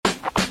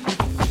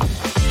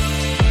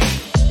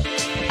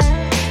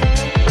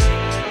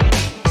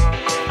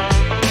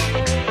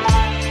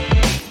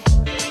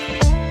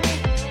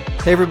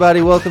Hey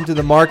everybody, welcome to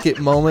the Market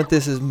Moment.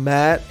 This is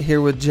Matt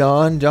here with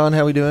John. John,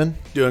 how we doing?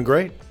 Doing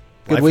great.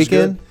 Good Life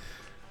weekend? is good.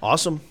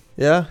 Awesome.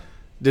 Yeah?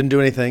 Didn't do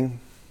anything.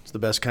 It's the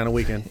best kind of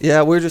weekend.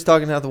 Yeah, we were just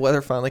talking how the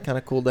weather finally kind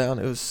of cooled down.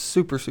 It was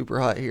super,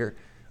 super hot here.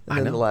 And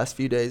then I know. the last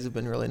few days have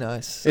been really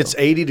nice. So. It's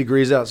 80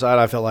 degrees outside.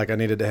 I felt like I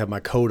needed to have my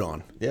coat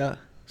on. Yeah.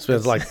 So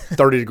it's like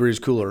 30 degrees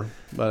cooler.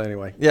 But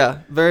anyway. Yeah,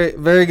 very,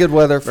 very good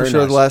weather for Very sure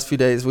nice. the last few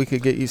days. We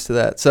could get used to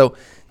that. So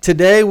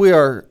today we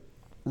are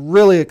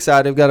really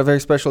excited. We've got a very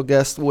special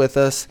guest with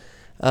us.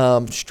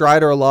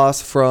 Strider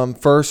Loss from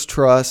First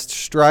Trust.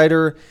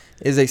 Strider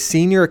is a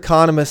senior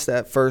economist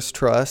at First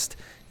Trust,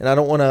 and I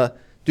don't want to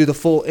do the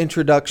full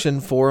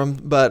introduction for him,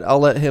 but I'll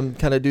let him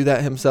kind of do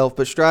that himself.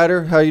 But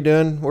Strider, how you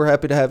doing? We're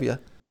happy to have you.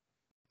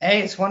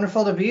 Hey, it's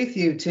wonderful to be with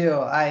you too.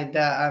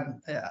 I'm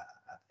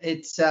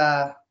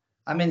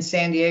in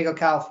San Diego,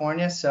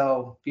 California,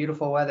 so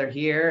beautiful weather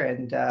here,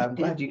 and I'm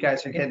glad you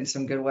guys are getting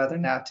some good weather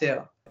now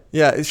too.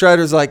 Yeah,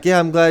 Strider's like,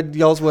 yeah, I'm glad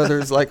y'all's weather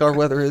is like our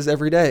weather is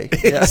every day.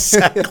 Yeah.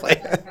 Exactly.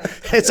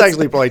 It's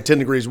actually probably 10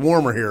 degrees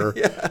warmer here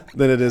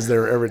than it is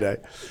there every day.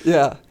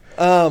 Yeah.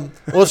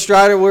 Well,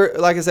 Strider,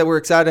 like I said, we're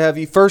excited to have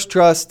you. First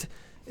Trust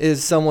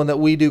is someone that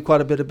we do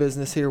quite a bit of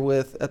business here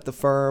with at the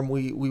firm.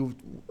 We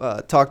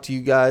talk to you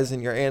guys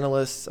and your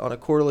analysts on a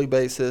quarterly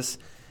basis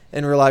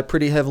and rely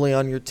pretty heavily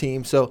on your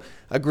team. So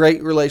a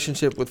great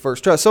relationship with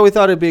First Trust. So we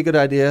thought it'd be a good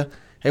idea.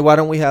 Hey, why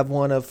don't we have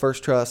one of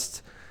First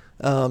Trust's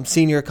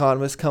senior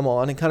economists come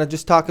on and kind of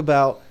just talk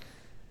about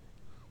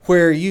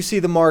where you see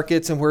the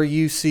markets and where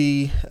you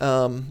see,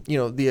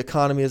 the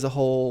economy as a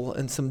whole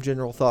and some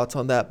general thoughts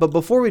on that. But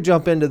before we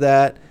jump into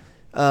that,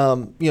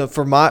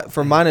 for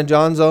mine and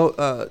John's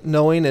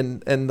knowing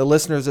and the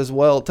listeners as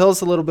well, tell us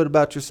a little bit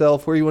about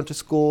yourself, where you went to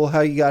school, how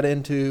you got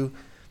into,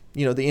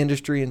 the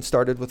industry and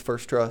started with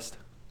First Trust.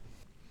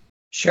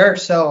 Sure.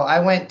 So I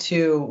went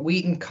to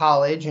Wheaton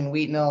College in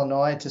Wheaton,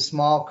 Illinois. It's a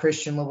small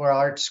Christian liberal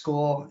arts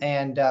school,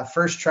 and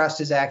First Trust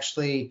is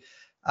actually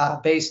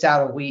based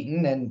out of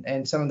Wheaton,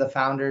 and some of the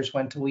founders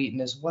went to Wheaton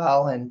as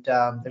well. And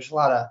there's a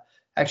lot of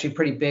actually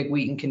pretty big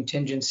Wheaton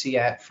contingency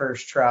at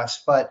First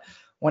Trust. But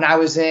when I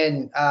was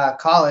in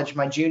college,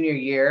 my junior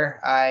year,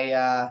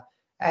 I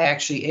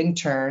actually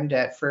interned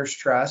at First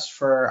Trust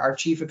for our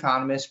chief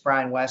economist,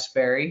 Brian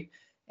Westbury.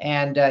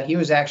 And he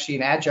was actually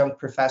an adjunct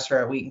professor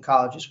at Wheaton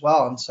College as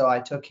well. And so I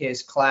took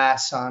his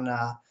class on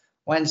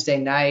Wednesday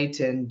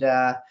night. And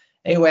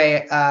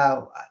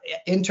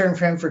interned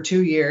for him for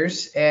 2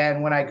 years.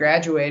 And when I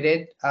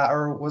graduated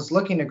or was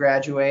looking to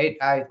graduate,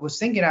 I was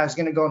thinking I was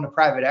going to go into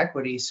private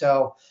equity.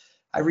 So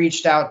I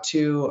reached out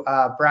to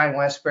Brian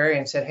Westbury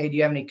and said, hey, do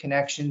you have any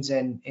connections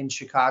in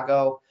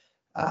Chicago?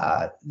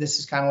 This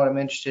is kind of what I'm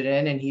interested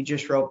in. And he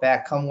just wrote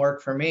back, come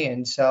work for me.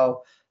 And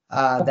so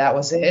that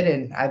was it.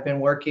 And I've been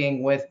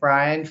working with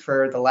Brian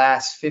for the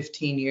last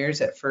 15 years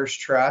at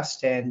First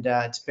Trust. And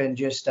it's been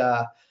just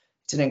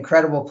it's an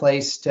incredible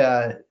place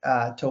to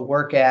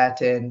work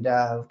at. And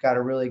we've got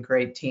a really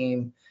great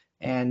team.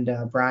 And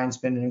Brian's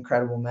been an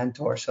incredible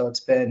mentor. So it's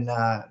been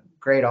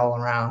great all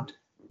around.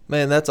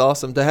 Man, that's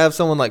awesome to have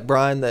someone like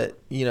Brian that,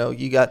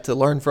 you got to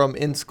learn from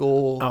in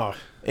school,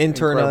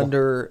 intern incredible.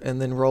 under,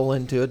 and then roll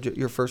into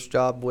your first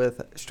job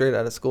with straight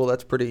out of school.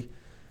 That's pretty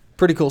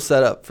cool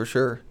setup for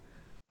sure.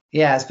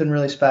 Yeah, it's been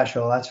really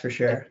special. That's for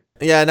sure.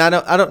 Yeah, and I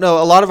don't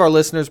know. A lot of our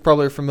listeners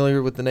probably are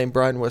familiar with the name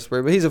Brian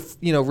Westbury, but he's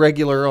a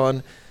regular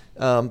on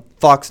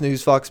Fox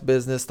News, Fox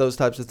Business, those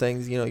types of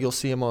things. You'll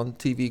see him on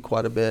TV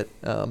quite a bit.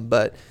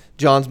 But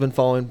John's been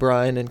following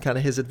Brian and kind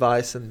of his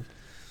advice and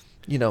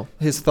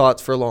his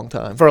thoughts for a long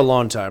time. For a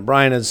long time.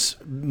 Brian is,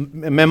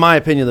 in my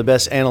opinion, the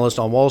best analyst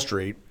on Wall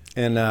Street.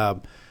 And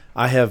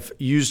I have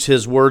used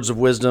his words of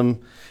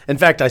wisdom. In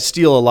fact, I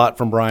steal a lot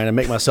from Brian and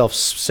make myself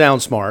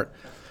sound smart.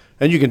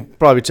 And you can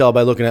probably tell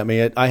by looking at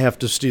me, I have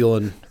to steal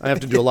and I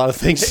have to do a lot of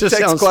things to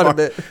sound quite smart. a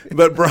bit.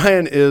 But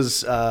Brian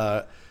is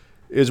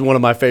one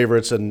of my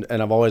favorites, and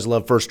I've always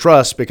loved First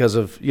Trust because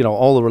of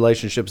all the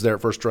relationships there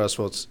at First Trust.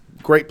 Well, it's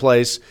a great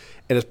place,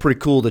 and it's pretty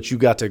cool that you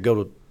got to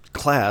go to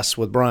class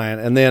with Brian,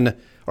 and then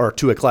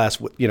to a class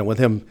with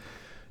him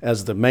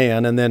as the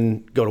man, and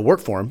then go to work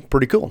for him.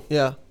 Pretty cool.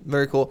 Yeah,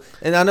 very cool.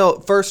 And I know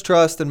First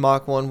Trust and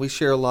Mach 1, we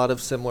share a lot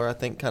of similar, I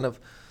think, kind of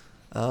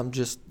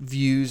just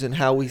views and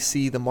how we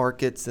see the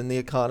markets and the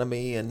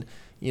economy. And,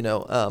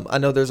 I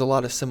know there's a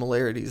lot of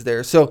similarities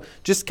there. So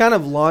just kind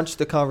of launch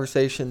the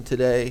conversation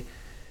today.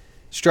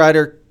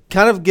 Strider,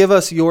 kind of give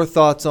us your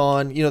thoughts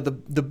on,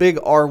 the big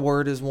R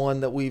word is one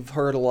that we've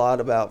heard a lot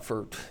about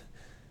for,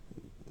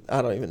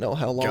 I don't even know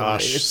how long.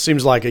 Gosh, it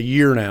seems like a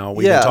year now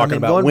we've been talking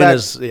about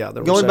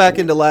the going back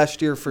into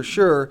last year for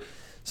sure.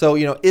 So,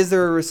 is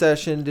there a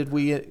recession?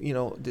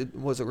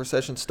 Was a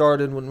recession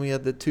started when we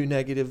had the 2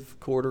 negative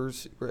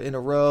quarters in a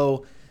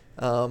row?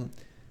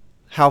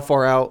 How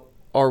far out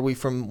are we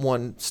from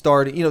one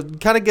starting?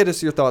 Kind of get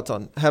us your thoughts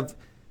on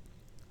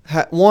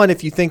one,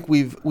 if you think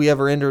we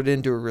ever entered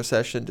into a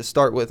recession to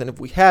start with, and if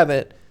we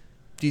haven't,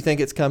 do you think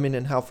it's coming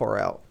and how far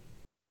out?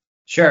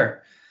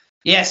 Sure.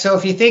 Yeah, so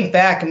if you think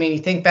back,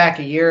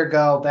 a year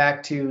ago,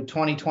 back to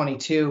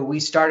 2022, we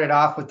started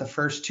off with the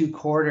first 2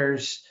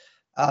 quarters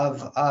of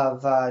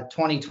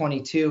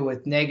 2022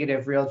 with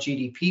negative real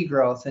GDP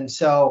growth. And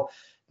so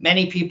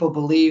many people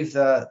believe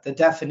the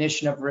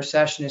definition of a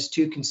recession is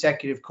 2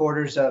 consecutive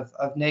quarters of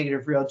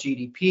negative real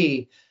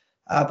GDP.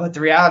 But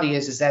the reality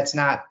is that's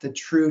not the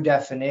true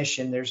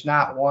definition. There's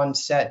not one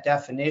set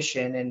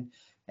definition.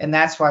 And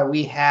that's why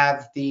we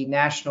have the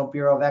National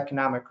Bureau of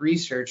Economic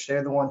Research.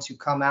 They're the ones who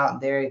come out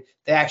and they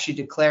actually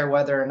declare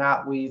whether or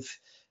not we've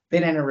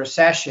been in a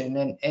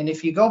recession. And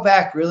if you go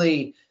back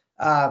really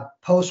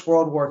post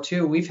World War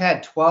II, we've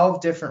had 12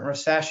 different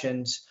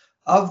recessions.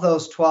 Of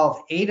those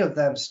 12, 8 of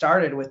them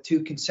started with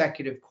 2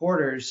 consecutive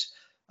quarters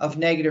of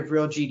negative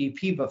real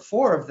GDP, but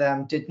 4 of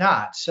them did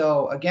not.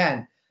 So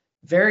again,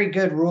 very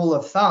good rule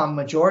of thumb.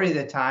 Majority of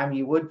the time,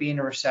 you would be in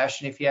a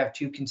recession if you have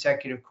 2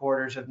 consecutive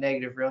quarters of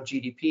negative real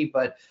GDP,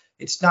 but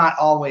it's not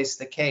always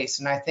the case.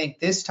 And I think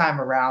this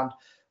time around,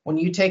 when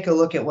you take a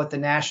look at what the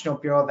National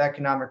Bureau of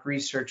Economic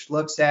Research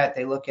looks at,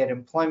 they look at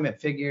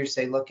employment figures,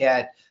 they look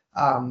at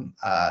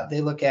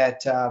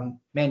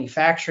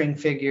manufacturing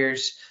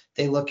figures,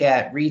 they look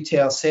at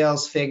retail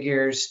sales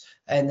figures,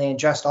 and they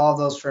adjust all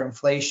those for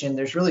inflation.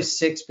 There's really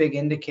 6 big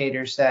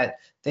indicators that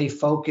they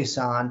focus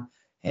on.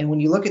 And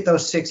when you look at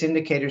those 6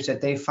 indicators that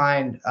they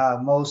find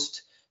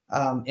most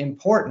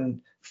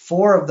important,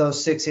 4 of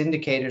those 6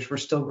 indicators were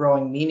still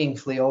growing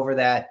meaningfully over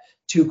that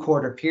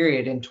 2-quarter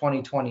period in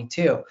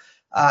 2022.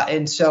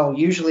 And so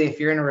usually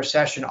if you're in a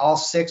recession, all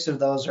 6 of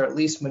those, or at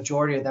least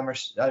majority of them,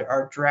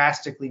 are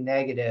drastically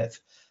negative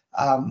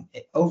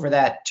over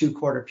that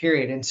 2-quarter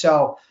period. And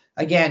so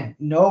again,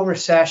 no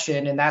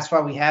recession, and that's why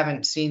we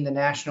haven't seen the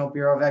National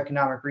Bureau of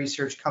Economic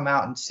Research come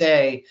out and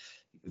say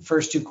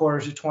first 2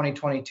 quarters of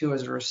 2022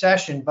 as a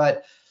recession.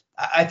 But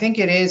I think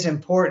it is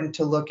important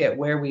to look at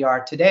where we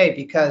are today,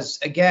 because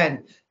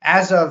again,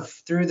 as of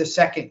through the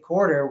 2nd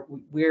quarter,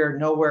 we're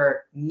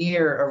nowhere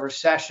near a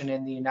recession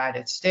in the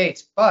United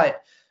States,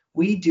 but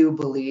we do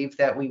believe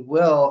that we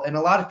will. And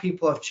a lot of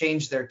people have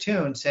changed their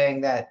tune,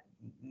 saying that,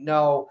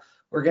 no,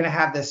 we're going to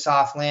have this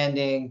soft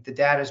landing. The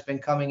data has been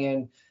coming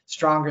in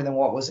stronger than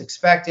what was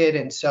expected.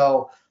 And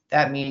so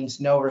that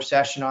means no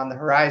recession on the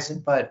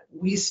horizon. But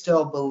we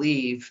still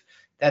believe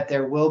that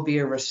there will be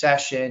a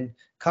recession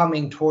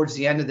coming towards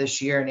the end of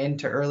this year and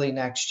into early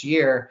next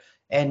year.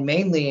 And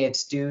mainly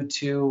it's due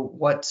to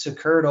what's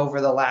occurred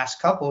over the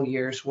last couple of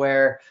years,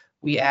 where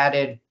we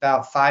added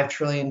about $5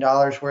 trillion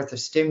worth of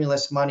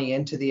stimulus money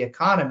into the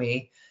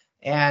economy.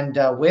 And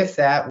with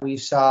that, we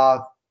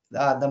saw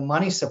the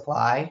money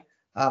supply,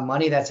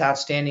 money that's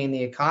outstanding in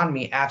the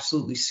economy,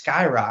 absolutely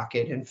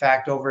skyrocket. In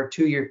fact, over a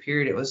 2-year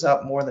period, it was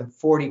up more than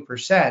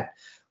 40%.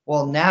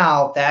 Well,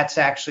 now that's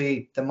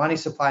actually the money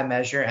supply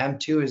measure.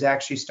 M2 is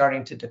actually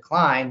starting to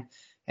decline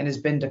and has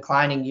been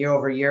declining year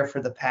over year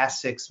for the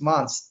past 6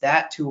 months.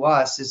 That to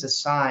us is a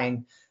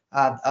sign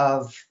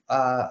of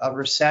a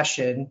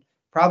recession,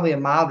 probably a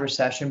mild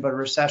recession, but a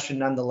recession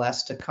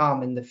nonetheless to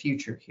come in the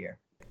future here.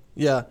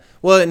 Yeah.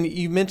 Well, and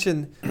you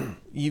mentioned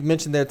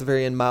there at the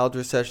very end, mild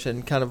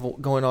recession. Kind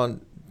of going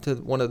on to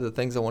one of the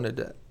things I wanted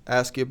to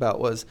ask you about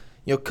was,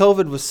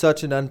 COVID was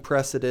such an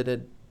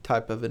unprecedented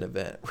type of an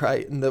event,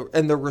 right? And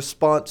the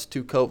response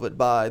to COVID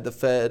by the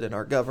Fed and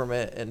our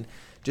government, and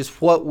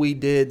just what we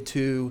did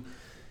to,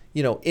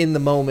 in the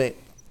moment,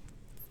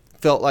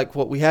 felt like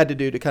what we had to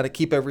do to kind of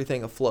keep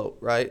everything afloat,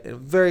 right?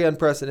 And very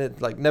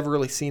unprecedented, like never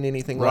really seen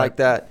anything like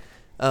that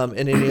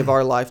in any of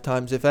our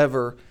lifetimes, if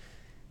ever.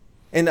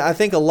 And I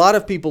think a lot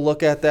of people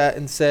look at that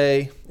and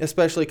say,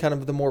 especially kind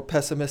of the more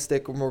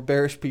pessimistic or more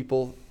bearish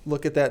people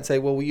look at that and say,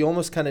 well, we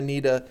almost kind of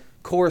need a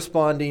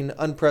corresponding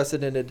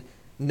unprecedented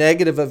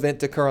negative event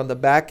to occur on the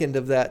back end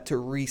of that to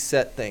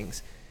reset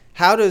things.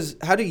 How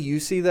do you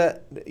see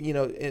that,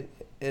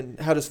 and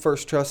how does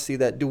First Trust see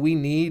that? Do we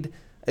need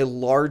a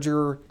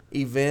larger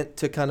event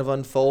to kind of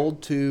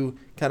unfold to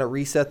kind of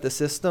reset the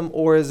system,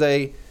 or is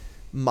a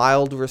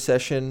mild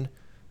recession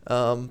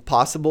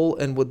possible,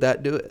 and would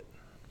that do it?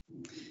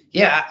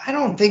 Yeah, I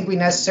don't think we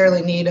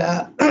necessarily need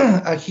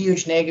a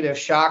huge negative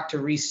shock to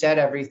reset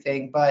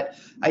everything, but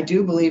I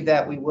do believe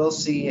that we will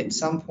see at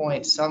some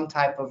point some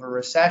type of a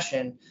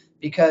recession,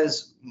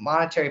 because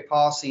monetary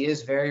policy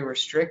is very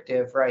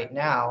restrictive right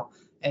now.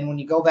 And when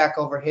you go back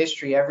over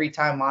history, every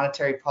time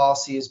monetary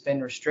policy has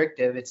been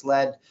restrictive, it's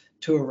led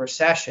to a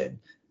recession.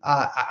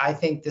 I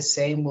think the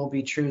same will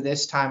be true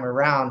this time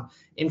around.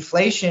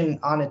 Inflation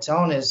on its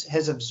own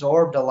has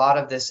absorbed a lot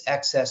of this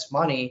excess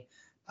money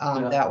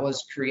that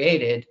was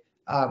created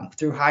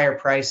through higher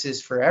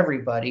prices for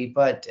everybody.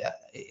 But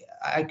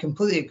I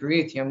completely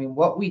agree with you. I mean,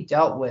 what we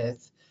dealt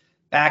with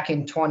back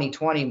in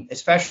 2020,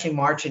 especially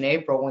March and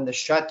April, when the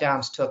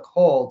shutdowns took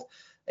hold,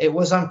 it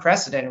was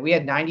unprecedented. We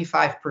had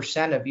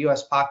 95% of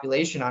U.S.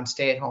 population on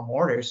stay-at-home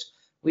orders.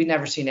 We'd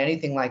never seen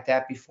anything like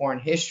that before in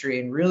history.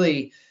 And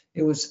really,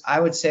 it was, I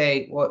would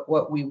say,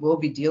 what we will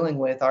be dealing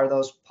with are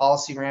those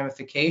policy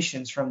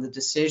ramifications from the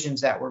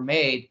decisions that were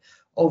made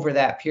over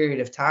that period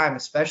of time,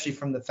 especially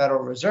from the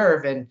Federal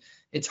Reserve. And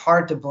it's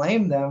hard to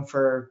blame them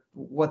for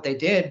what they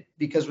did,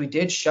 because we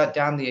did shut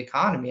down the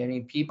economy. I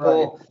mean,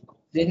 people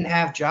didn't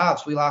have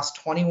jobs. We lost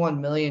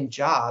 21 million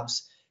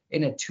jobs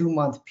in a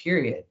 2-month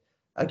period.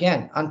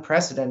 Again,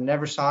 unprecedented,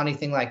 never saw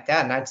anything like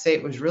that. And I'd say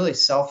it was really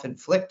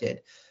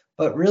self-inflicted,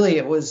 but really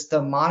it was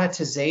the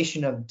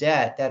monetization of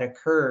debt that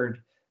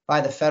occurred by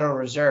the Federal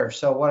Reserve.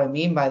 So what I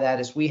mean by that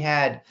is we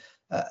had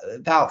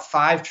about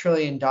 $5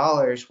 trillion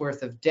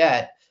worth of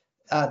debt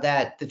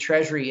that the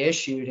Treasury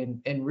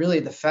issued, and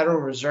really the Federal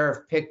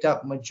Reserve picked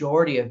up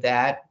majority of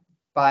that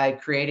by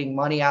creating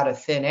money out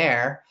of thin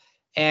air.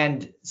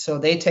 And so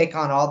they take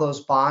on all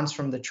those bonds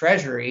from the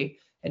Treasury,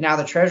 and now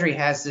the Treasury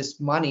has this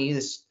money,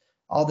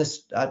 all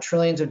this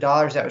trillions of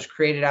dollars that was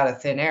created out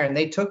of thin air, and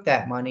they took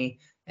that money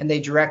and they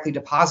directly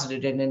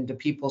deposited it into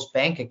people's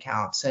bank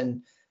accounts.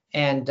 And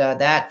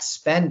that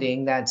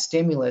spending, that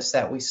stimulus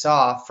that we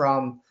saw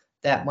from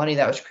that money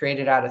that was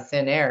created out of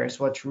thin air is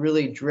what's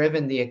really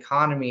driven the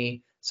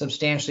economy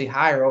substantially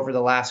higher over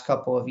the last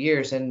couple of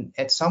years. And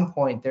at some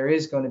point, there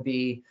is going to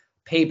be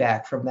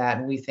payback from that,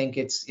 and we think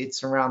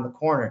it's around the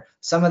corner.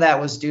 Some of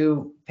that was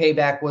due,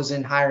 payback was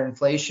in higher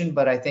inflation,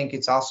 but I think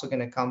it's also going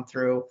to come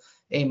through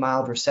a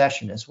mild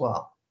recession as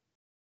well.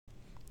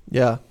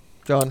 Yeah,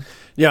 John.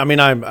 Yeah, I mean,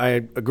 I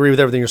agree with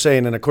everything you're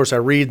saying, and of course, I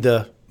read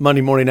the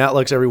Monday morning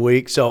outlooks every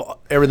week, so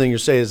everything you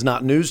say is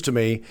not news to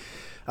me.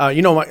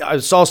 I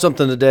saw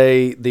something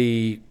today,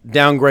 the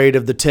downgrade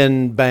of the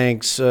 10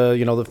 banks,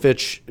 the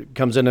Fitch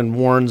comes in and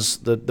warns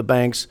the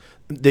banks,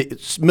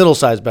 the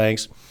middle-sized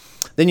banks.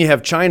 Then you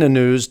have China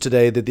news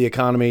today that the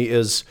economy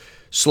is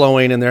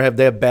slowing and they have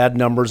bad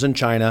numbers in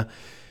China.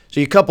 So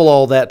you couple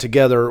all that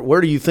together, where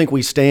do you think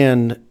we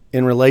stand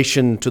in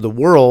relation to the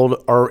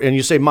world? And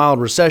you say mild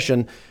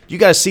recession, do you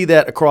guys see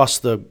that across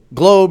the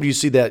globe? Do you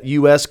see that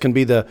U.S. can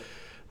be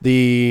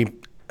the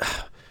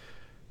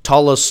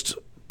tallest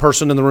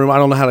person in the room? I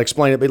don't know how to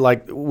explain it, but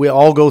like we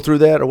all go through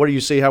that, or what do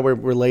you see how we're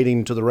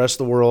relating to the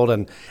rest of the world?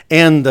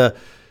 And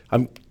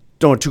I'm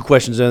throwing two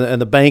questions in, and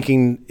the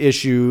banking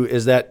issue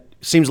is that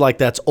seems like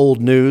that's old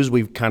news.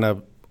 We've kind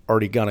of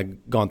already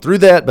gone through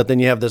that, but then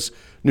you have this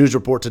news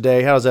report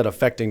today. How is that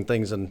affecting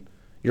things in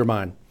your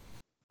mind?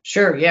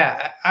 Sure.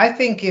 Yeah. I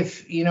think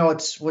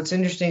what's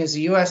interesting is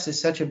the U.S.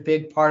 is such a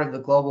big part of the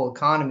global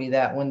economy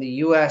that when the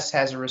U.S.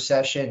 has a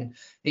recession,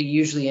 it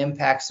usually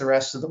impacts the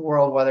rest of the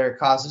world, whether it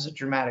causes a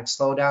dramatic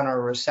slowdown or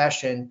a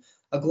recession,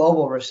 a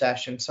global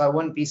recession. So I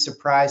wouldn't be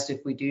surprised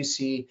if we do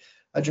see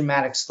a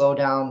dramatic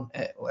slowdown.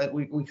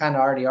 We kind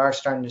of already are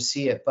starting to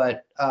see it,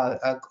 but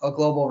a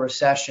global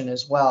recession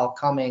as well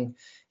coming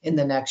in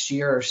the next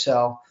year or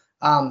so.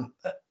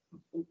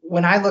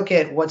 When I look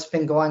at what's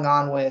been going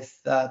on with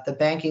the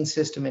banking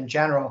system in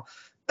general,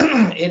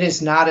 it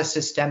is not a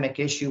systemic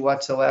issue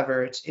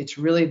whatsoever. It's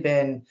really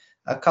been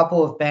a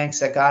couple of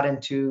banks that got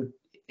into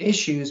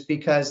issues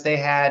because they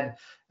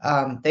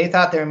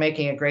thought they were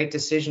making a great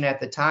decision at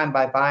the time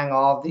by buying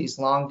all of these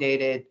long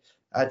dated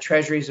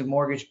treasuries and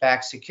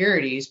mortgage-backed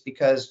securities,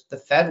 because the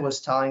Fed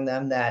was telling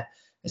them that,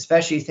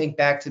 especially think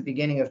back to the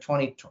beginning of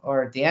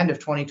the end of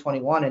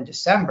 2021 in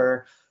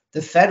December,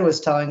 the Fed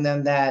was telling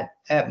them that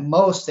at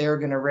most they were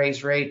going to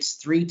raise rates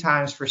 3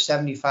 times for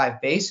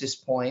 75 basis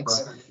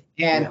points. Right.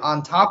 And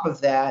on top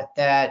of that,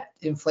 that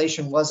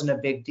inflation wasn't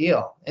a big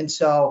deal. And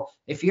so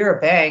if you're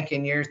a bank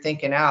and you're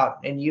thinking out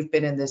and you've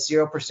been in this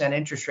 0%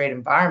 interest rate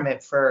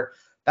environment for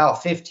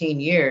about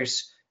 15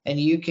 years, and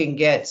you can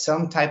get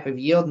some type of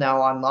yield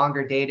now on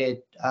longer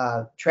dated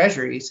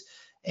treasuries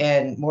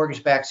and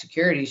mortgage-backed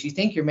securities, you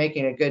think you're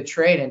making a good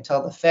trade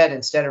until the Fed,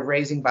 instead of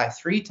raising by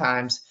 3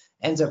 times,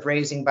 ends up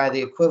raising by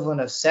the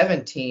equivalent of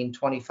 17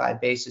 25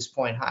 basis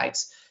point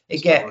hikes.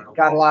 It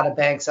got a lot of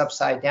banks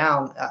upside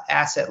down,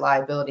 asset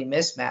liability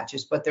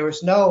mismatches, but there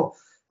was no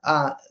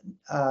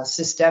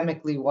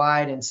systemically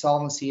wide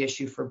insolvency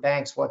issue for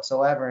banks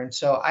whatsoever. And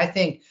so I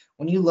think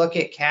when you look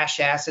at cash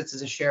assets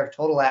as a share of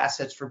total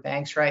assets for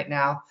banks right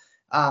now,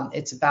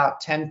 it's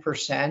about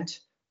 10%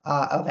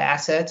 of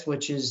assets,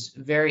 which is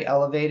very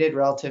elevated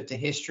relative to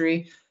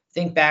history.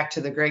 Think back to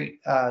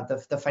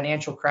the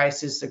financial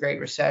crisis, the Great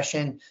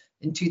Recession.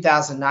 In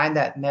 2009,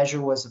 that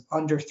measure was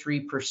under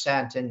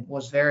 3% and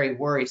was very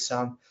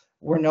worrisome.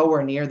 We're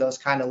nowhere near those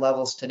kind of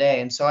levels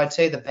today. And so I'd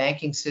say the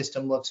banking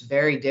system looks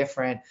very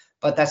different,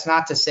 but that's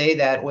not to say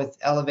that with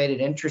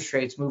elevated interest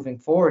rates moving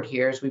forward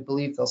here, as we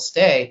believe they'll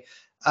stay,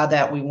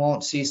 that we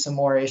won't see some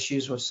more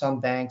issues with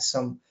some banks,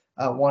 some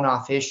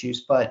one-off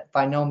issues, but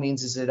by no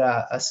means is it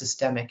a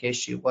systemic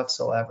issue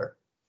whatsoever.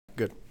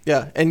 Good.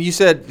 Yeah, and you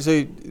said,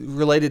 so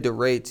related to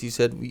rates, you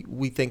said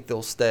we think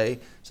they'll stay.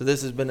 So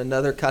this has been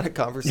another kind of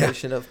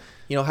conversation of,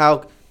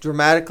 how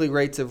dramatically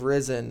rates have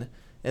risen,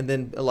 and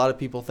then a lot of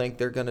people think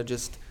they're going to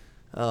just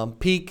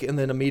peak and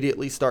then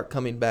immediately start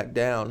coming back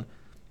down.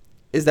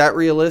 Is that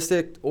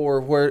realistic,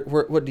 or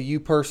what do you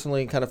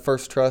personally kind of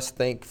First Trust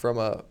think from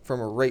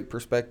a rate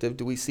perspective?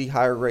 Do we see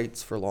higher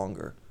rates for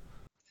longer?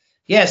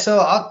 Yeah, so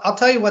I'll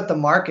tell you what the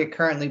market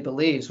currently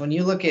believes. When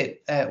you look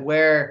at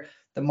where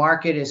the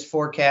market is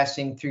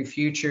forecasting through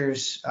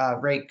futures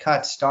rate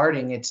cuts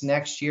starting, it's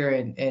next year,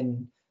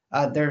 and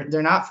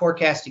they're not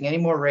forecasting any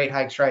more rate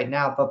hikes right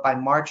now, but by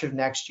March of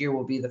next year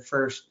will be the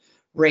first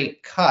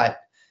rate cut.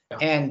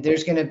 and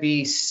there's going to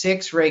be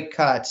 6 rate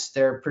cuts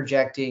they're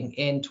projecting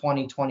in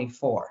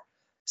 2024.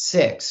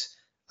 6.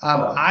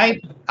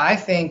 I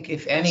think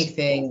if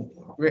anything,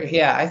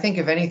 I think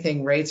if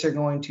anything, rates are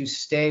going to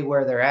stay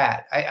where they're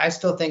at. I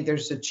still think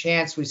there's a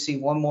chance we see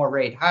one more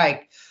rate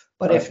hike,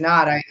 but if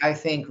not, I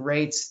think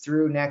rates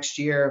through next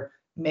year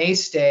may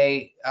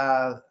stay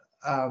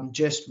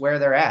just where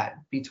they're at,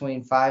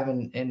 between 5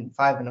 and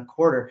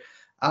 5.25.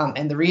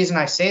 And the reason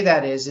I say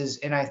that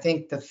and I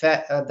think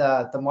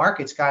the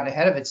market's gotten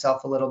ahead of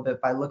itself a little bit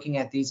by looking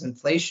at these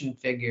inflation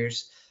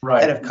figures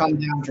that have come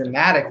down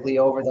dramatically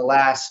over the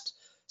last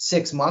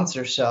 6 months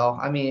or so.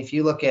 I mean, if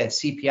you look at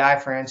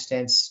CPI, for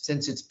instance,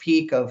 since its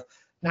peak of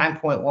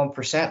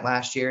 9.1%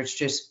 last year, it's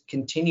just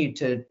continued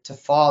to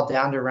fall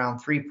down to around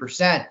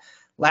 3%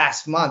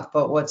 last month.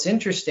 But what's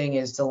interesting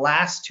is the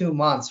last 2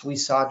 months, we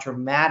saw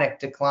dramatic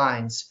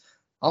declines,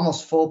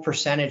 almost full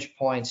percentage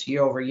points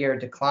year over year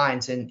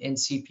declines in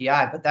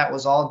CPI, but that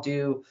was all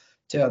due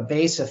to a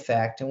base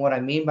effect. And what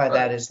I mean by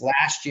that is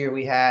last year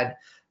we had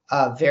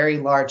very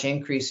large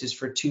increases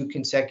for 2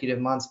 consecutive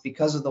months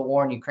because of the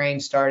war in Ukraine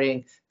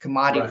starting,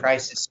 commodity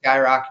prices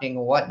skyrocketing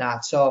and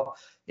whatnot. So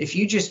if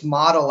you just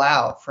model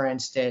out, for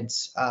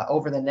instance,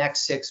 over the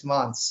next 6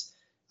 months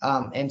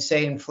and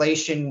say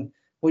inflation,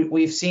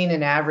 we've seen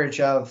an average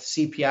of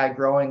CPI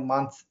growing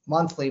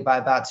monthly by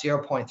about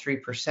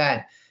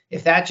 0.3%.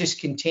 If that just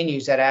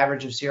continues, that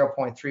average of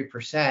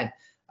 0.3%,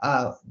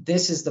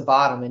 this is the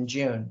bottom in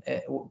June.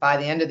 By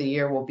the end of the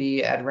year, we'll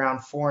be at around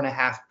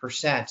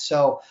 4.5%.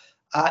 So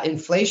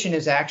inflation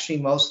is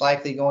actually most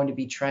likely going to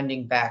be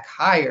trending back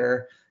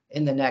higher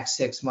in the next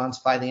 6 months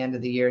by the end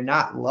of the year,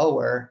 not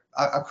lower,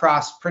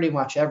 across pretty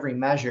much every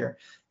measure.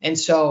 And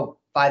so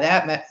by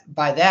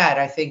that,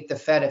 I think the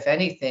Fed, if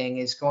anything,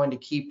 is going to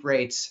keep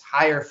rates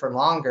higher for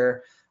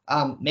longer.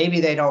 Maybe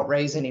they don't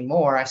raise any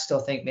more. I still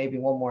think maybe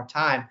one more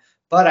time.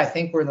 But I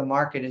think where the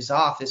market is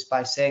off is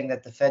by saying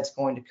that the Fed's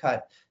going to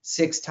cut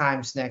 6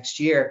 times next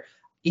year.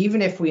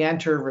 Even if we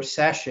enter a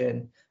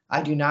recession,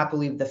 I do not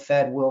believe the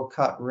Fed will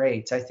cut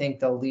rates. I think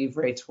they'll leave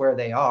rates where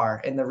they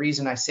are. And the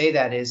reason I say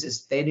that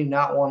is they do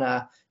not want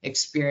to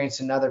experience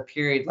another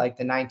period like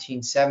the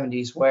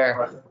 1970s,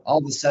 where all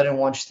of a sudden,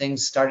 once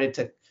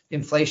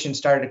inflation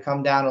started to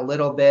come down a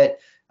little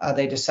bit,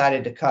 they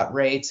decided to cut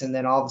rates, and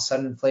then all of a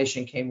sudden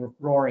inflation came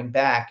roaring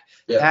back.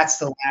 That's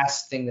the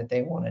last thing that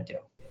they want to do.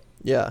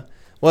 Yeah.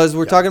 Well, as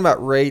we're talking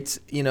about rates,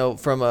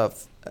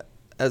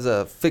 as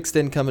a fixed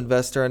income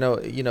investor, I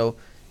know,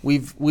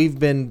 we've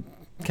been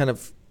kind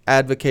of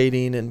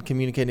advocating and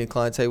communicating to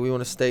clients, hey, we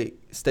want to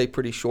stay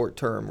pretty short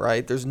term,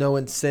 right? There's no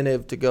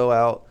incentive to go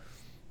out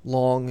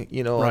long,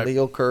 on the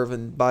yield curve.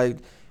 And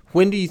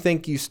when do you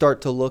think you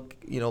start to look,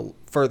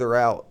 further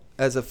out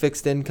as a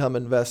fixed income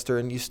investor,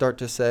 and you start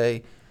to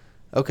say,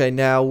 okay,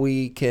 now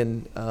we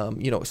can,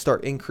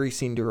 start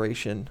increasing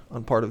duration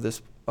on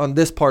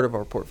this part of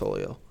our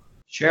portfolio?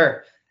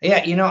 Sure.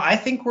 Yeah, I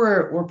think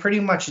we're pretty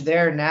much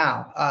there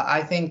now.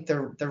 I think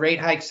the rate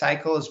hike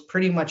cycle has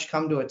pretty much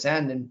come to its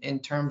end in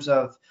terms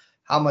of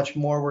how much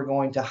more we're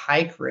going to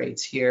hike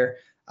rates here.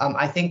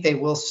 I think they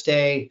will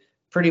stay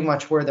pretty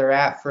much where they're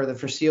at for the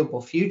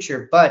foreseeable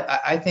future. But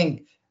I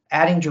think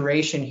adding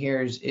duration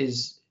here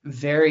is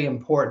very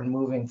important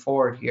moving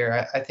forward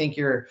here. I think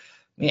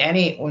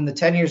when the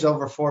 10 years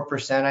over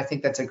 4%, I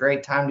think that's a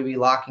great time to be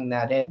locking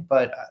that in.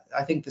 But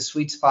I think the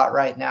sweet spot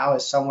right now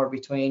is somewhere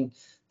between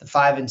the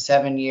 5 and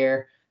 7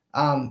 year,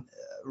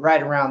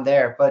 right around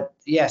there. But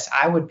yes,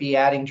 I would be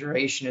adding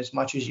duration as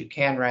much as you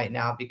can right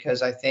now,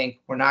 because I think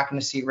we're not going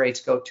to see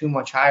rates go too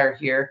much higher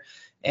here.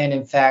 And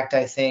in fact,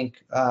 I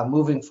think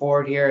moving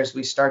forward here, as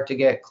we start to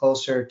get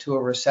closer to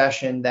a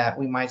recession, that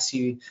we might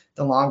see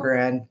the longer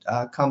end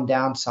come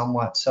down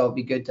somewhat. So it'd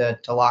be good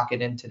to lock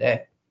it in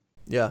today.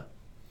 Yeah.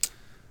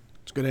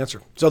 It's a good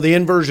answer. So the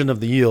inversion of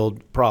the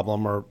yield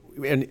problem,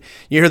 and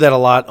you hear that a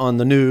lot on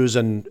the news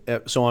and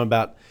so on,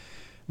 about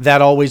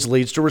that always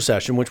leads to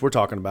recession, which we're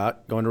talking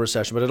about, going to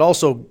recession. But it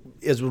also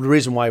is the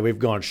reason why we've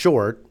gone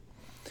short.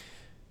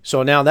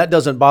 So now that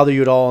doesn't bother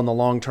you at all in the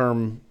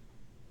long-term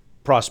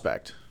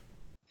prospect?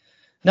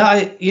 No,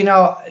 I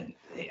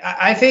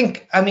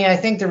think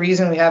the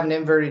reason we have an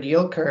inverted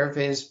yield curve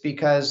is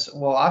because,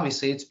 well,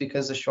 obviously it's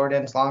because the short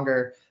end's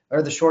longer,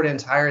 or the short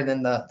end's higher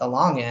than the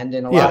long end.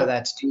 And a lot of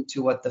that's due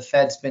to what the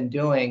Fed's been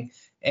doing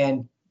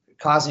and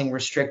causing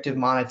restrictive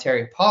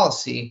monetary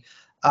policy.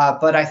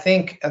 But I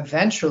think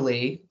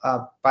eventually,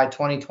 by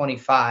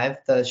 2025,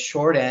 the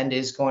short end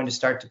is going to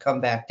start to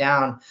come back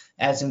down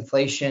as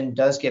inflation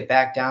does get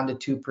back down to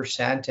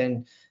 2%.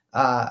 And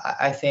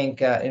I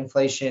think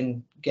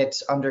inflation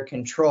gets under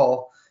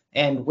control.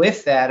 And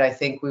with that, I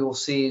think we will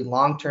see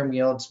long-term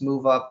yields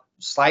move up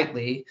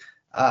slightly.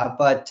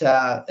 But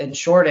in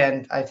short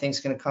end, I think it's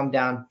going to come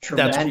down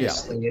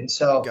tremendously. And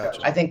so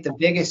I think the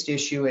biggest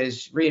issue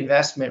is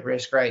reinvestment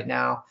risk right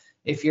now.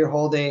 If you're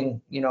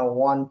holding,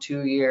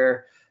 1-2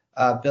 year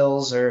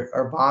bills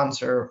or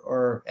bonds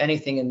or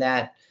anything in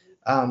that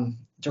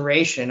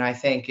duration, I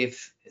think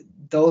if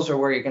those are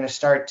where you're going to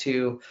start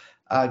to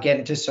get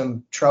into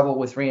some trouble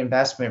with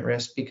reinvestment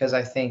risk, because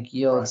I think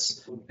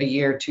yields a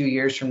year, 2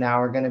 years from now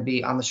are going to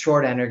be on the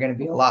short end are going to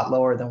be a lot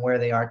lower than where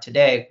they are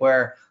today.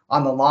 Where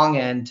on the long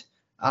end,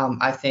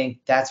 I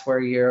think that's where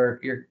you're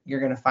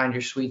going to find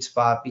your sweet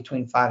spot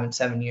between 5 and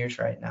 7 years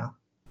right now.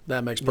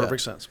 That makes Yeah.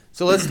 perfect sense.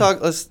 So let's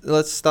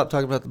stop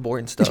talking about the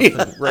boring stuff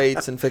and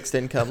rates and fixed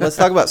income. Let's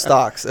talk about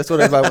stocks. That's what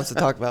everybody wants to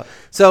talk about.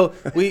 So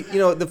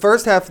the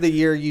first half of the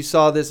year, you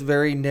saw this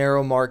very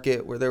narrow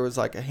market where there was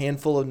like a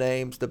handful of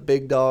names, the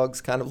big dogs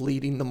kind of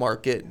leading the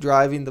market,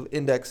 driving the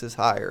indexes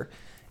higher.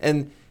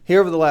 And here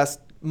over the last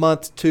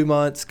month, 2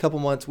 months, couple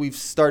months, we've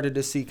started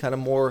to see kind of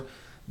more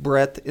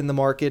breadth in the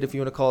market, if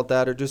you want to call it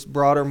that, or just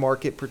broader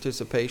market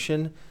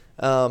participation.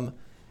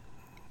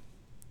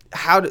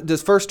 How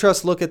does First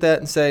Trust look at that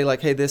and say, like,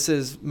 hey, this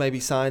is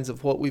maybe signs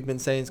of what we've been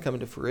saying is coming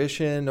to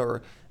fruition,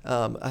 or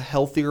a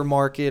healthier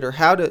market, or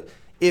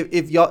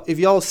if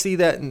y'all see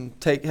that and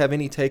have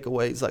any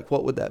takeaways, like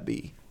what would that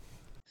be?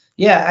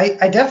 Yeah,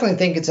 I definitely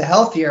think it's a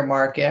healthier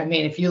market. I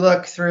mean, if you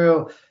look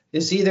through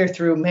this either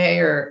through May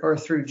or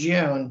through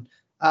June,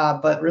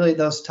 but really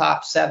those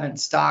top 7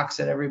 stocks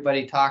that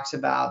everybody talks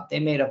about, they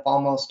made up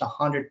almost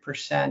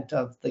 100%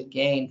 of the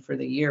gain for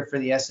the year for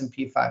the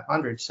S&P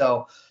 500.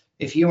 So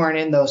if you weren't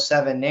in those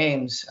 7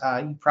 names,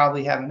 you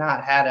probably have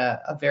not had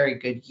a very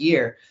good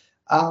year.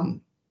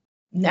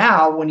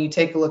 Now, when you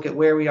take a look at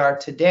where we are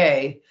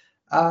today,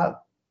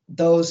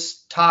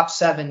 those top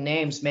 7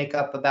 names make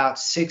up about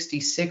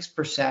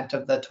 66%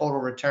 of the total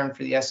return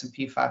for the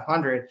S&P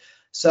 500.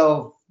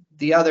 So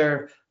the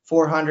other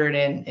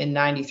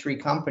 493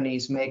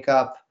 companies make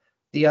up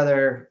the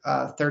other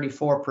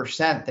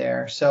 34%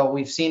 there. So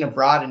we've seen a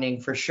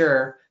broadening for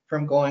sure,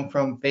 from going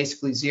from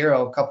basically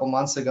zero a couple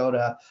months ago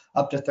to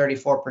up to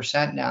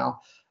 34%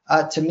 now.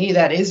 To me,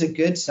 that is a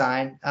good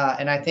sign.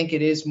 And I think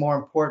it is more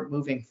important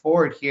moving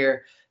forward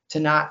here to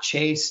not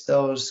chase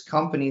those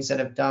companies that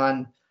have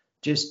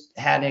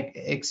had an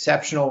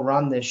exceptional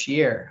run this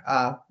year.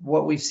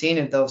 What we've seen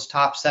in those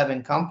top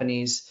 7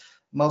 companies,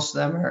 most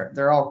of them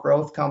they're all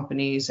growth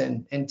companies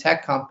and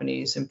tech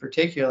companies in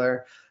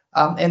particular.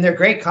 And they're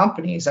great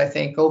companies, I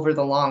think, over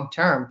the long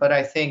term. But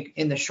I think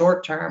in the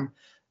short term,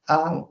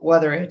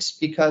 whether it's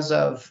because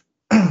of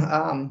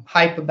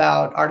hype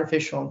about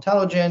artificial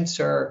intelligence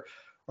or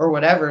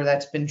whatever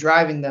that's been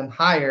driving them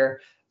higher,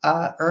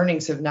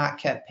 earnings have not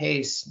kept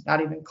pace,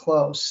 not even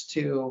close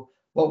to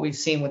what we've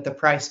seen with the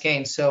price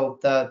gain. So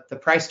the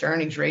price to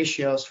earnings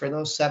ratios for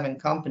those 7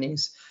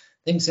 companies,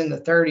 things in the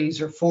 30s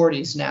or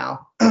 40s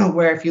now,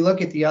 where if you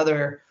look at the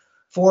other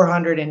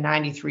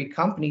 493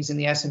 companies in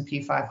the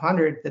S&P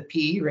 500, the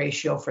PE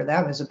ratio for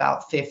them is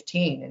about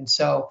 15. And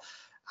so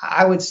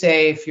I would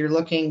say if you're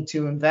looking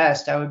to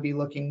invest, I would be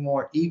looking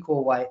more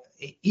equal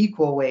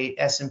weight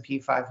S&P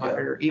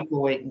 500 or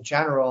equal weight in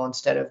general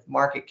instead of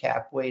market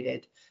cap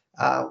weighted,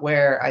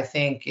 where I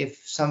think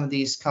if some of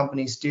these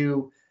companies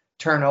do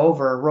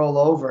roll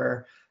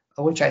over,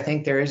 which I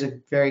think there is a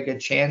very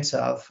good chance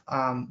of,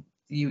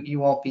 you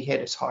won't be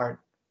hit as hard.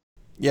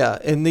 Yeah,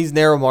 in these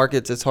narrow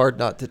markets, it's hard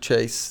not to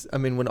chase. I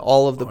mean, when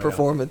all of the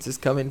performance is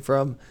coming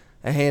from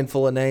a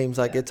handful of names,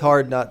 like it's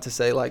hard not to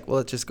say, like, well,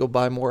 let's just go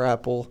buy more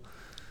Apple.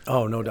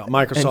 Oh, no doubt.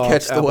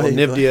 Microsoft, Apple,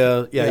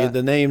 Nvidia.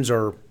 The names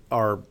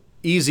are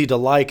easy to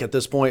like at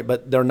this point,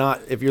 but they're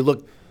not. If you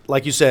look,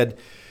 like you said,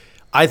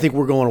 I think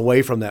we're going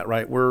away from that,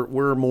 right?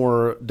 We're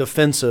more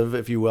defensive,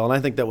 if you will, and I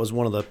think that was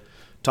one of the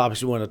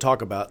topics we wanted to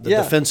talk about, the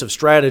defensive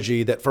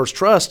strategy that First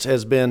Trust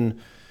has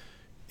been,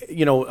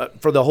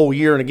 for the whole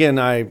year. And again,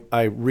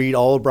 I read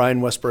all of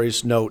Brian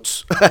Westbury's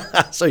notes,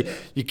 so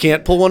you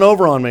can't pull one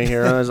over on me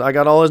here. I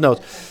got all his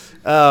notes.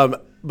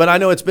 But I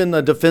know it's been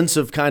a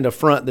defensive kind of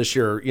front this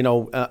year,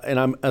 and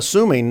I'm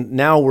assuming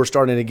now we're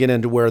starting to get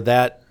into where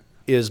that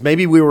is.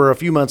 Maybe we were a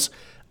few months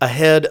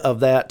ahead of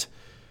that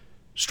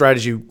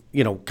strategy,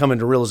 coming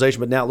to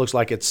realization, but now it looks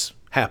like it's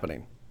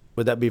happening.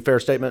 Would that be a fair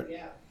statement?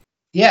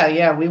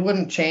 Yeah. We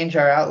wouldn't change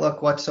our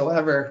outlook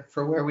whatsoever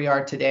for where we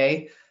are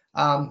today.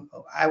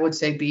 I would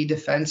say be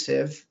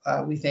defensive,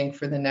 we think,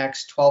 for the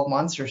next 12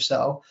 months or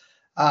so.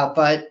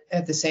 But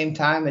at the same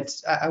time,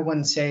 I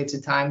wouldn't say it's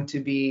a time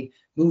to be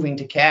moving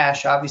to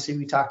cash. Obviously,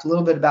 we talked a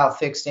little bit about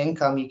fixed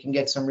income. You can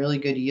get some really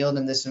good yield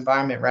in this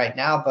environment right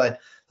now,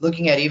 but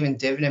looking at even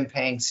dividend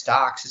paying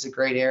stocks is a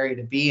great area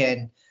to be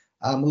in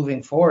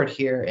moving forward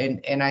here.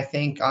 And I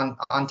think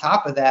on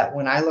top of that,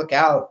 when I look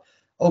out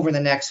over the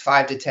next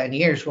 5 to 10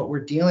 years, what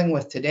we're dealing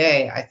with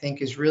today, I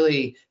think, is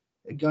really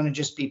going to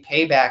just be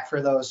payback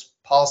for those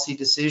policy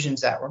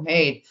decisions that were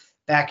made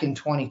back in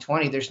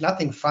 2020. There's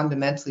nothing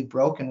fundamentally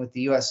broken with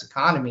the U.S.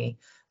 economy.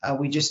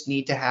 We just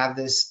need to have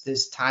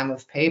this time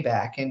of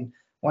payback. And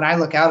when I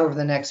look out over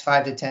the next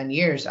 5 to 10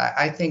 years,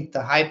 I think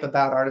the hype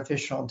about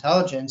artificial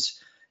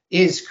intelligence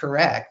is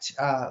correct.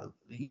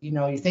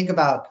 You think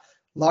about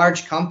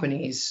large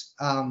companies,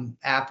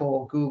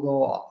 Apple,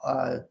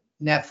 Google,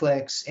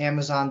 Netflix,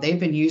 Amazon, they've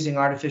been using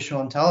artificial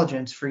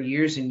intelligence for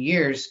years and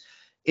years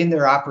in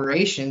their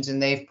operations,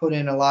 and they've put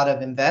in a lot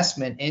of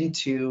investment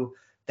into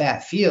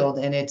that field,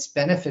 and it's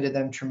benefited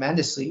them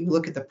tremendously. You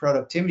look at the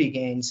productivity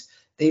gains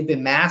they've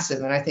been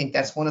massive. And I think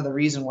that's one of the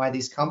reasons why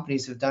these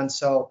companies have done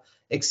so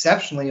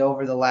exceptionally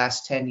over the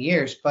last 10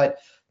 years. But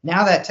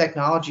now that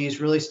technology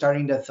is really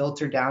starting to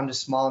filter down to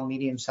small and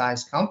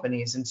medium-sized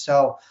companies. And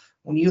so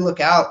when I look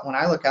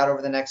out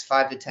over the next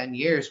 5 to 10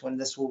 years, when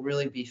this will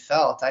really be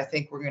felt, I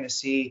think we're going to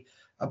see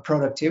a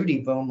productivity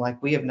boom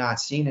like we have not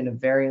seen in a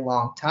very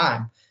long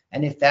time.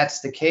 And if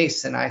that's the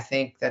case, then I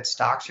think that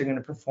stocks are going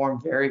to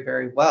perform very,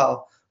 very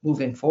well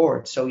moving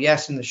forward. So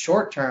yes, in the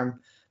short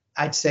term,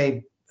 I'd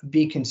say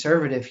be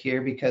conservative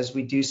here because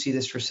we do see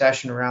this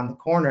recession around the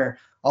corner.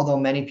 Although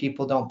many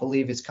people don't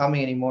believe it's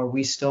coming anymore,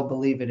 we still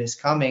believe it is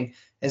coming.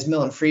 As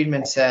Milton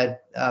Friedman said,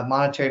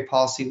 monetary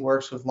policy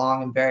works with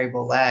long and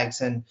variable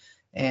lags,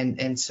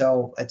 and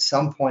so at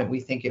some point we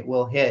think it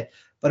will hit.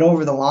 But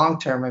over the long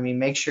term, I mean,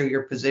 make sure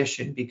you're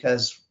positioned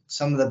because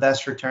some of the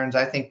best returns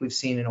I think we've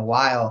seen in a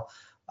while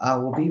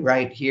will be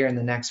right here in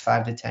the next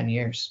 5 to 10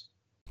 years.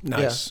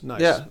 Nice.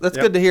 Yeah, that's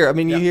good to hear. I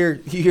mean, you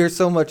hear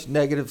so much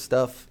negative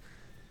stuff,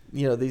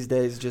 these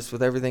days just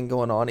with everything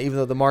going on. Even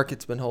though the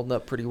market's been holding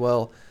up pretty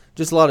well,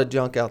 just a lot of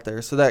junk out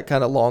there. So that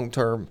kind of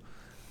long-term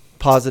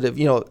positive.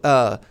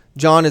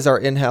 John is our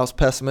in-house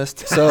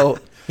pessimist, so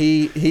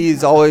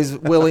he's always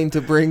willing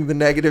to bring the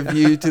negative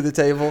view to the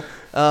table.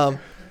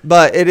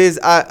 But it is,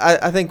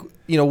 I think,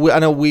 I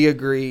know we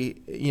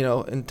agree,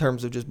 in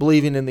terms of just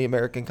believing in the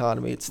American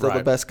economy. It's still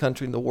the best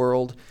country in the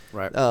world,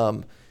 right?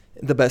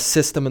 The best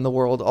system in the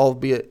world,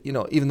 albeit,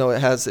 even though it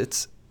has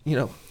its,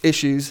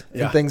 issues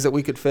and things that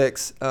we could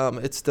fix,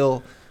 it's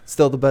still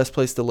the best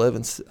place to live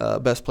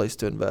and best place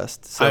to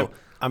invest. So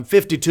I'm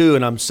 52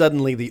 and I'm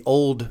suddenly the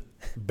old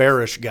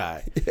bearish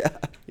guy.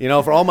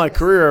 Yeah. For all my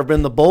career, I've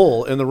been the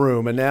bull in the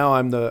room, and now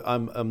I'm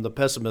the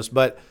pessimist.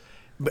 But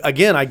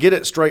again, I get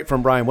it straight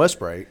from Brian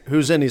Westbury,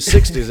 who's in his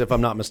 60s, if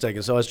I'm not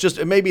mistaken. So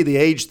it may be the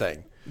age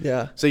thing.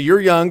 Yeah. So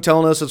you're young,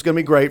 telling us it's going to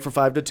be great for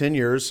 5 to 10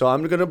 years. So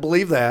I'm going to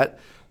believe that.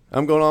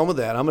 I'm going on with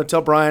that. I'm going to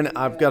tell Brian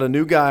I've got a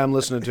new guy I'm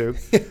listening to.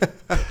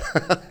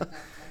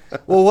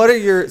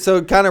 Well,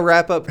 so kind of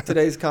wrap up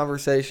today's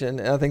conversation.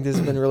 And I think this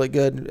has been really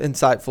good,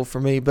 insightful for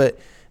me. But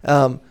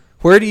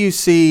where do you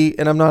see,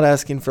 and I'm not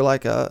asking for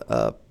like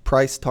a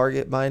price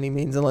target by any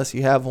means, unless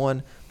you have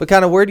one, but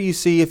kind of where do you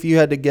see, if you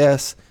had to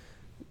guess,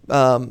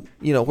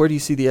 where do you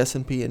see the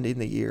S&P ending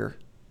the year?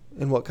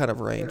 In what kind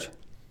of range?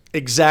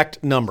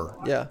 Exact number.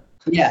 Yeah.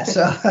 Yeah.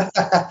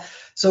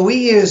 So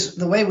we use,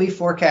 the way we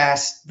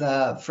forecast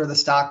for the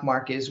stock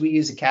market is we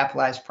use a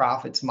capitalized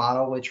profits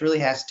model, which really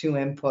has two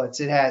inputs.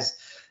 It has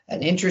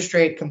an interest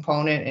rate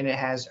component and it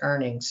has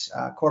earnings,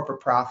 corporate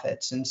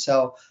profits. And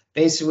so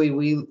basically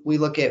we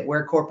look at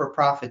where corporate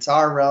profits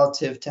are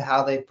relative to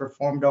how they've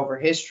performed over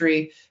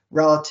history,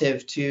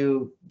 relative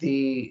to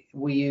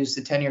we use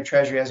the 10-year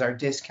treasury as our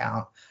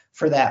discount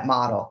for that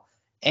model.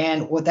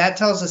 And what that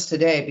tells us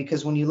today,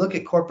 because when you look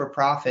at corporate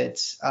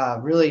profits,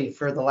 really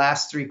for the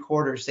last 3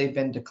 quarters, they've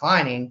been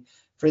declining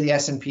for the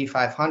S&P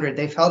 500.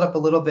 They've held up a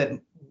little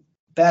bit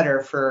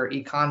better for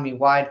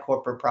economy-wide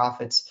corporate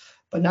profits,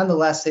 but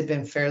nonetheless, they've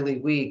been fairly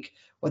weak.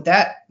 What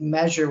that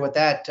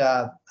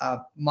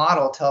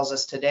model tells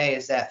us today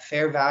is that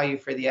fair value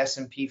for the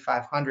S&P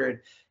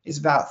 500 is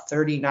about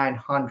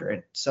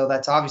 3,900. So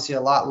that's obviously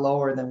a lot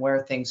lower than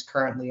where things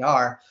currently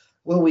are.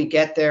 Will we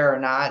get there or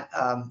not?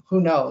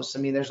 Who knows? I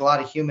mean, there's a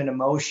lot of human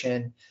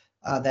emotion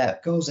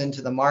that goes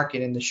into the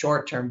market in the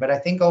short term. But I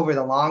think over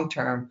the long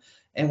term,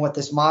 and what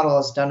this model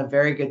has done a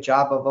very good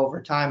job of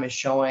over time, is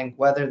showing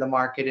whether the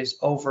market is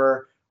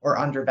over or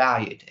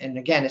undervalued. And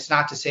again, it's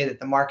not to say that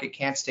the market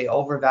can't stay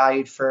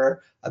overvalued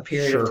for a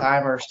period of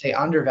time or stay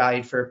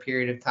undervalued for a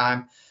period of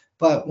time.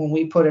 But when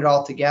we put it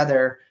all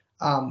together,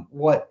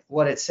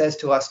 what it says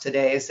to us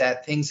today is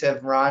that things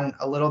have run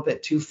a little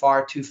bit too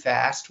far, too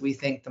fast. We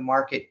think the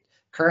market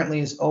currently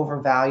is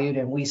overvalued,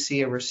 and we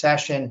see a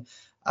recession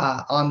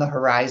on the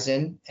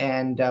horizon.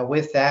 And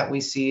with that,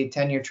 we see a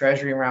 10-year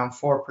treasury around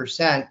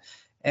 4%.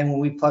 And when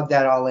we plug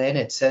that all in,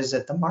 it says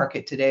that the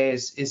market today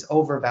is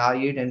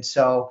overvalued. And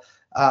so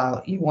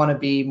you want to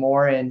be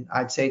more in,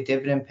 I'd say,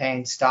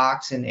 dividend-paying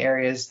stocks in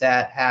areas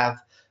that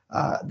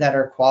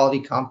are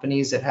quality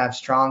companies that have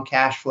strong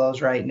cash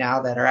flows right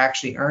now, that are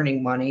actually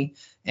earning money,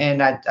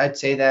 and I'd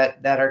say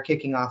that are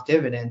kicking off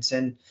dividends.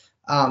 And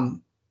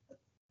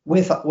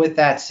with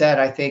that said,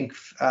 I think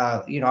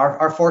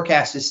our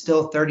forecast is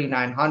still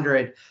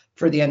 3,900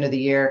 for the end of the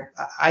year.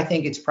 I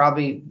think it's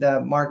probably the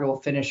market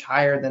will finish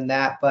higher than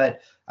that, but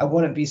I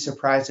wouldn't be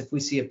surprised if we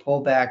see a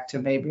pullback to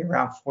maybe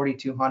around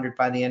 4,200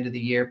 by the end of the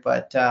year.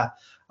 But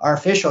our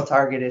official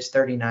target is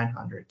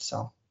 3,900.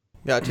 So.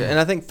 Gotcha. And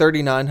I think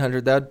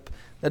 3,900,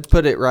 that'd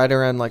put it right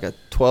around like a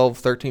 12,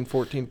 13,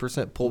 14%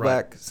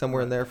 pullback,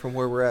 somewhere in there from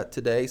where we're at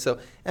today. So,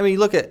 I mean, you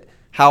look at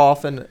how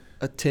often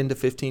a 10 to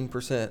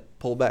 15%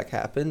 pullback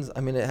happens.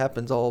 I mean, it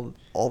happens all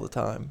the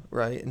time,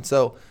 right? And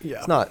so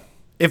it's not.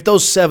 If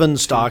those 7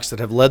 stocks that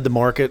have led the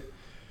market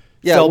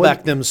fell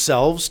back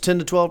themselves 10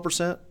 to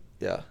 12%,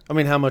 I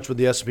mean, how much would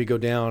the S&P go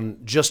down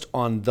just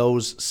on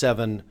those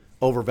 7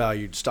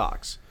 overvalued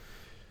stocks?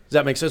 Does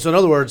that make sense? So in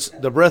other words,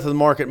 the breadth of the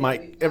market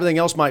everything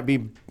else might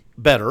be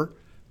better,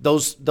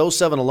 those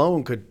 7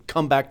 alone could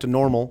come back to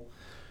normal.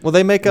 Well,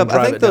 they make up,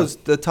 I think down.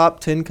 the top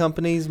 10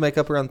 companies make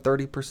up around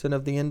 30%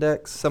 of the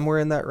index, somewhere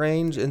in that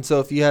range. And so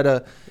if you had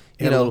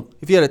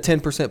if you had a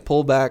 10%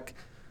 pullback,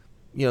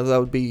 that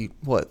would be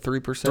what,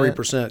 3%?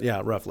 3%,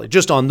 yeah, roughly.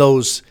 Just on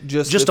those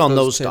on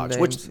those stocks,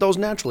 names. which those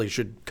naturally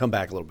should come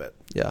back a little bit.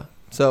 Yeah.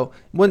 So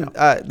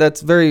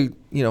that's very,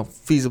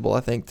 feasible, I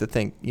think, to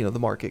think, the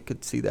market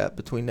could see that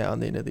between now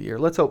and the end of the year.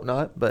 Let's hope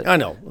not, but I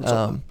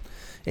know.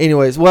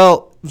 Anyways,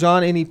 well,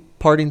 John, any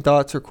parting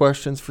thoughts or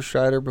questions for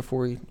Strider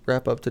before we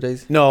wrap up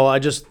today's? No, I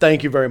just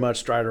thank you very much,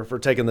 Strider, for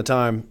taking the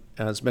time.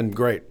 It's been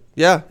great.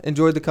 Yeah,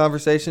 enjoyed the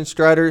conversation,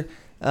 Strider.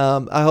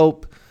 I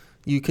hope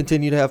you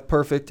continue to have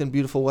perfect and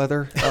beautiful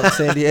weather out in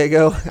San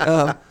Diego.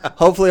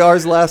 Hopefully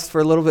ours lasts for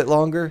a little bit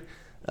longer.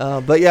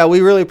 But yeah, we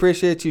really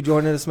appreciate you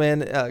joining us,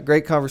 man.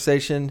 Great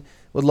conversation.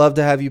 Would love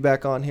to have you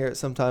back on here at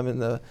some time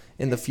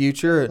in the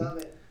future.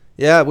 And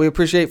yeah, we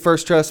appreciate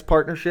First Trust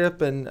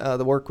partnership and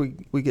the work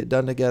we get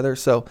done together.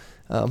 So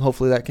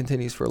hopefully that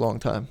continues for a long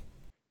time.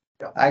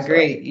 I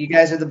agree. You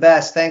guys are the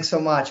best. Thanks so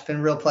much. Been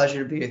a real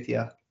pleasure to be with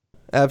you.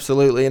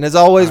 Absolutely. And as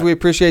always, we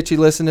appreciate you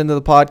listening to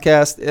the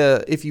podcast.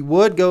 If you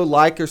would go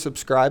like or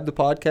subscribe the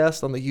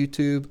podcast on the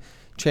YouTube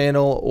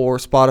channel or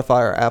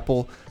Spotify or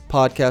Apple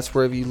Podcasts,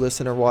 wherever you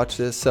listen or watch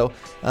this. So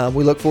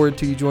we look forward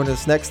to you joining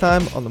us next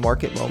time on The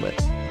Market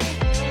Moment.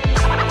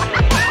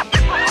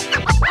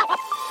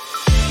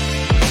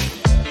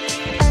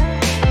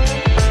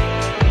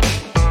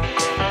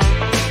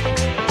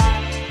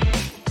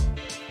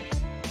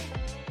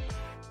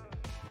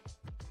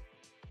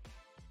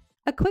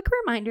 A quick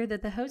reminder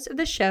that the hosts of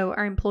the show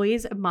are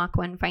employees of Mach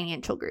 1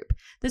 Financial Group.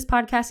 This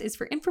podcast is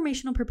for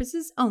informational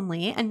purposes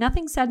only, and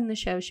nothing said in the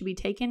show should be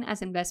taken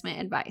as investment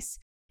advice.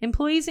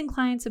 Employees and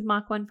clients of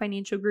Mach 1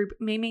 Financial Group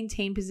may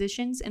maintain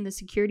positions in the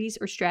securities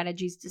or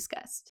strategies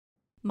discussed.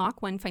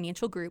 Mach 1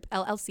 Financial Group,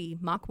 LLC,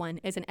 Mach 1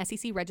 is an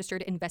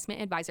SEC-registered investment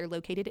advisor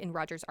located in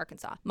Rogers,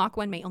 Arkansas. Mach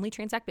 1 may only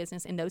transact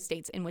business in those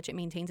states in which it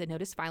maintains a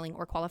notice filing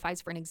or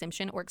qualifies for an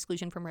exemption or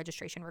exclusion from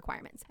registration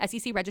requirements.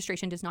 SEC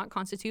registration does not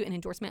constitute an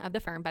endorsement of the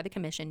firm by the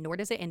Commission, nor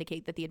does it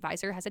indicate that the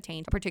advisor has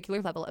attained a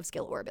particular level of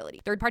skill or ability.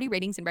 Third-party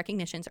ratings and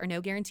recognitions are no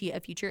guarantee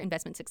of future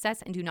investment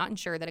success and do not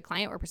ensure that a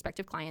client or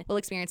prospective client will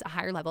experience a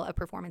higher level of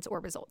performance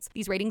or results.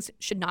 These ratings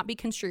should not be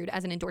construed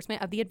as an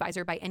endorsement of the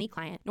advisor by any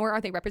client, nor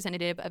are they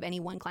representative of any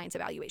one client's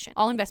evaluation.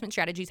 All investment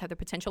strategies have the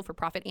potential for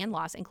profit and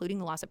loss, including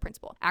the loss of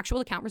principal.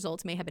 Actual account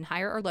results may have been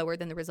higher or lower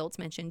than the results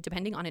mentioned,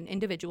 depending on an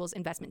individual's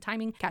investment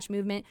timing, cash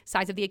movement,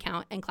 size of the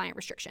account, and client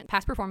restriction.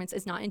 Past performance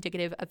is not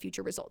indicative of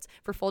future results.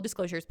 For full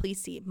disclosures, please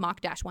see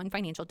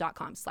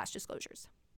mach-1financial.com/disclosures.